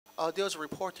There was a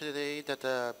report today that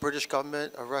the British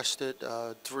government arrested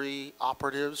 3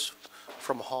 operatives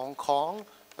from Hong Kong,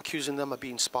 accusing them of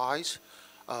being spies.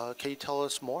 Can you tell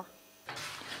us more?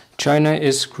 China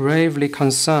is gravely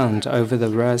concerned over the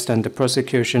arrest and the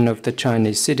prosecution of the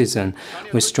Chinese citizen.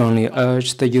 We strongly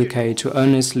urge the UK to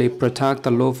earnestly protect the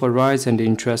lawful rights and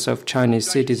interests of Chinese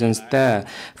citizens there.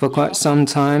 For quite some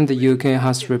time, the UK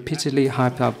has repeatedly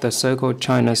hyped up the so-called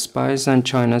China spies and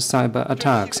China cyber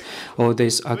attacks. All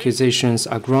these accusations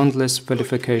are groundless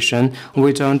vilification.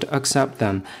 We don't accept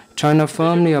them. China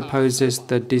firmly opposes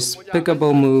the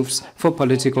despicable moves for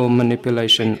political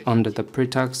manipulation under the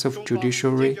pretext of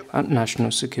judiciary and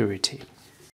national security.